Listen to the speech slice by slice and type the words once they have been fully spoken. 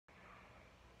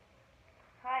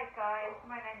guys,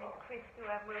 my name is Crystal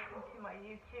and welcome to my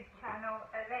YouTube channel.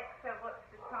 Alexa, what's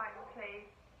the time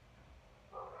please?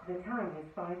 The time is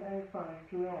 5:05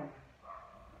 p.m.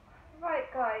 Right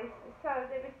guys, so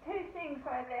there was two things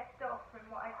I left off from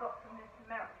what I got from the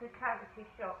Meltzer charity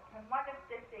shop, and one of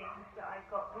the things that I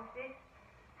got was this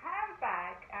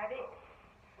handbag, and it's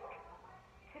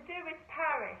to do with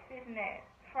Paris, isn't it?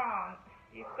 France.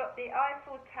 You've got the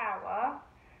Eiffel Tower,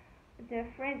 the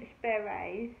French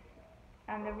berets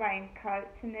and the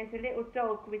raincoats, and there's a little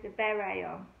dog with a beret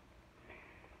on.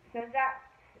 So that's,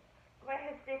 where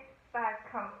has this bag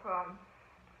come from?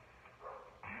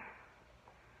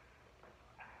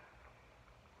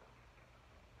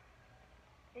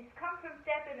 It's come from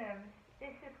Debenhams.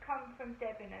 This has come from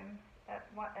Debenhams at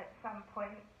some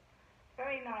point.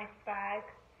 Very nice bag,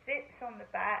 zips on the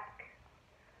back.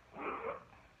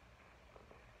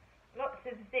 Lots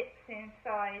of zips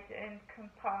inside and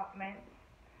compartments,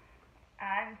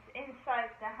 and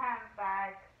inside the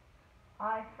handbag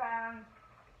I found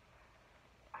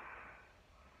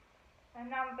a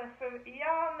number for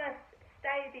Yarmouth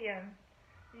Stadium.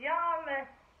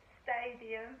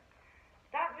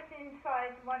 That was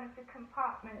inside one of the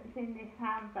compartments in this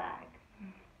handbag.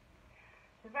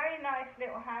 It's a very nice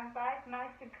little handbag,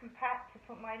 nice and compact to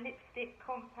put my lipstick,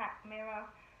 compact mirror,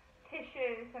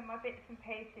 tissues and my bits and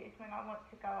pieces when I want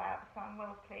to go out, so I'm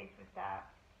well pleased with that.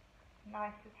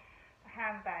 Nice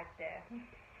handbag there.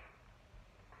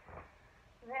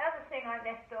 The other thing I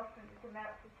left off from the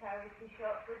Meltzer charity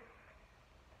shop was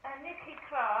a Nicky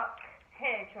Clark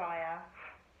hairdryer.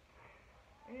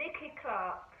 Nicky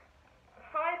Clark,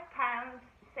 £5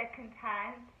 second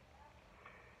hand,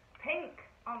 pink.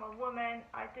 I'm a woman,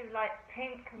 I do like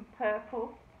pink and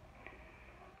purple.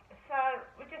 So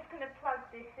we're just going to plug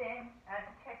this in and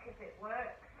check if it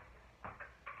works.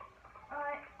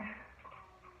 Right.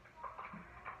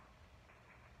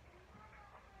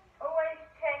 Always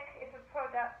check if a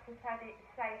product has had its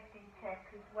safety check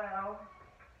as well.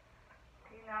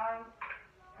 You know.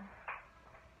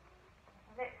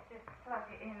 Let's just plug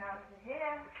it in over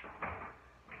here.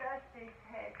 Does this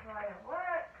hairdryer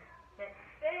work? Let's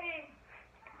see.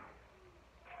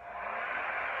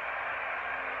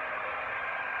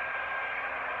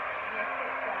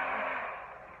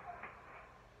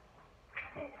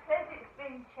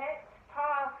 Checked,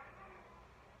 passed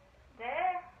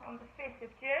there on the 5th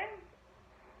of June.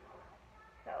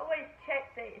 So always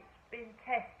check that it's been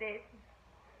tested,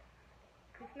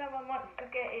 because no one wants to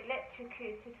get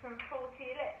electrocuted from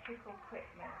faulty electrical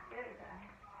equipment, do they?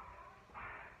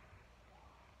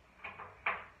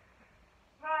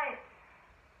 Right.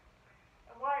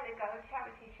 A while ago,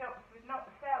 charity shops would not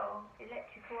sell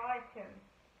electrical items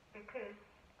because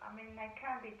they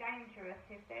can be dangerous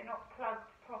if they're not plugged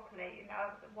properly,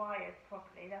 the wires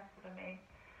properly, that's what I mean.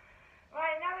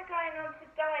 Right, now we're going on to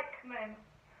Deichman,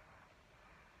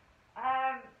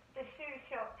 the shoe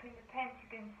shop in the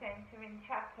Pentagon Centre in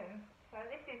Chatham. So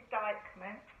this is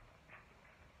Deichman.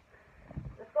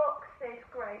 The box says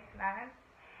Graceland.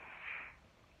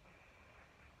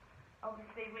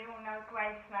 Obviously we all know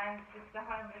Graceland was the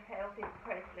home of Elvis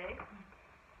Presley.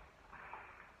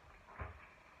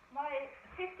 My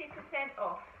 50%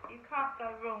 off. You can't go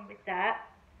wrong with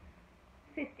that.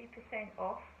 50%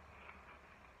 off.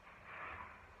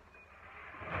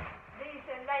 These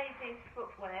are ladies'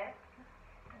 footwear.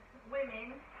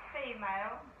 Women's,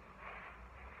 female.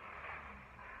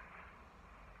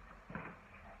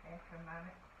 There for a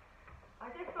moment. I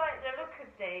just like the look of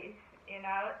these, they're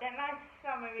nice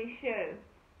summery shoe.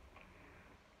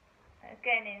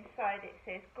 Again inside it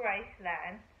says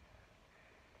Graceland.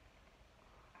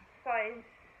 Size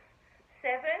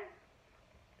 7,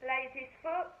 ladies'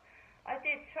 foot. I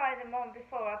did try them on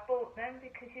before I bought them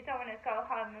because you don't want to go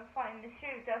home and find the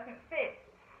shoe doesn't fit.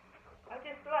 I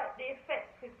just like the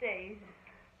effect of these.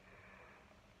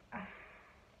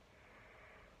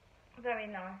 Very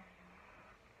nice.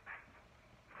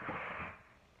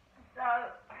 So,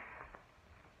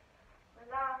 the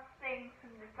last thing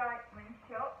from the Deichman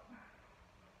shop.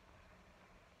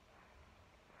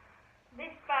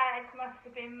 This bag must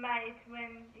have been made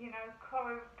when,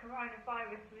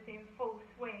 coronavirus was in full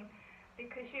swing,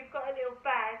 because you've got a little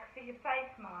bag for your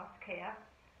face mask here.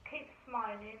 Keep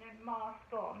smiling and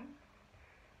mask on.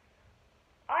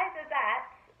 Either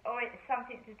that, or it's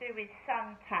something to do with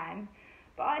suntan.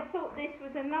 But I thought this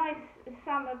was a nice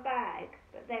summer bag.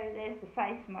 But there's the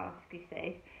face mask, you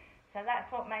see. So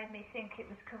that's what made me think it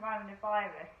was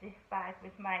coronavirus. This bag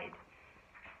was made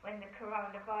when the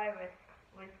coronavirus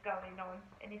was going on,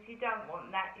 and if you don't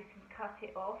want that you can cut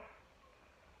it off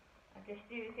and just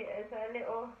use it as a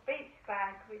little beach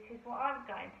bag, which is what I'm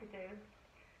going to do.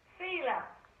 Feeler.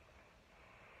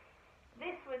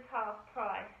 this was half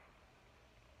price.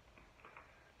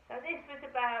 So this was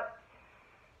about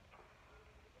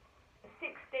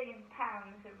 £16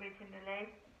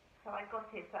 originally, so I got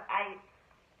it for 8,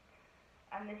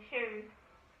 and the shoes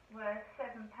were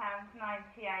 £7.98.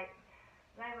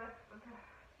 They were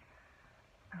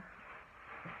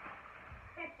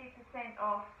 50%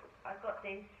 off. I got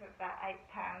these for about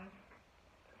 £8,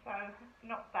 so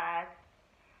not bad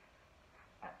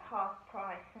at half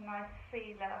price. A nice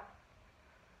feeler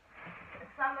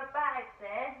summer bag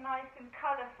there, nice and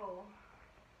colourful.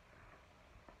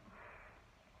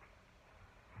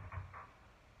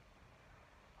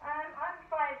 I'm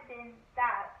finding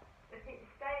that if it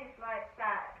stays like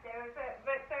that, their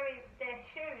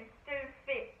shoes do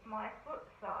fit my foot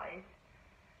size.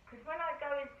 Because when I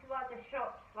go into other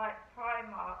shops like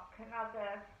Primark and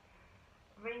other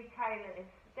retailers,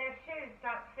 their shoes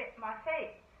don't fit my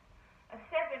feet. A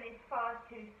 7 is far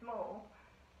too small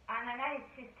and an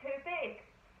 8 is too big.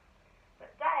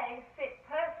 But they fit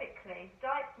perfectly.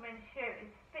 Deichman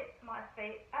shoes fit my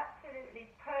feet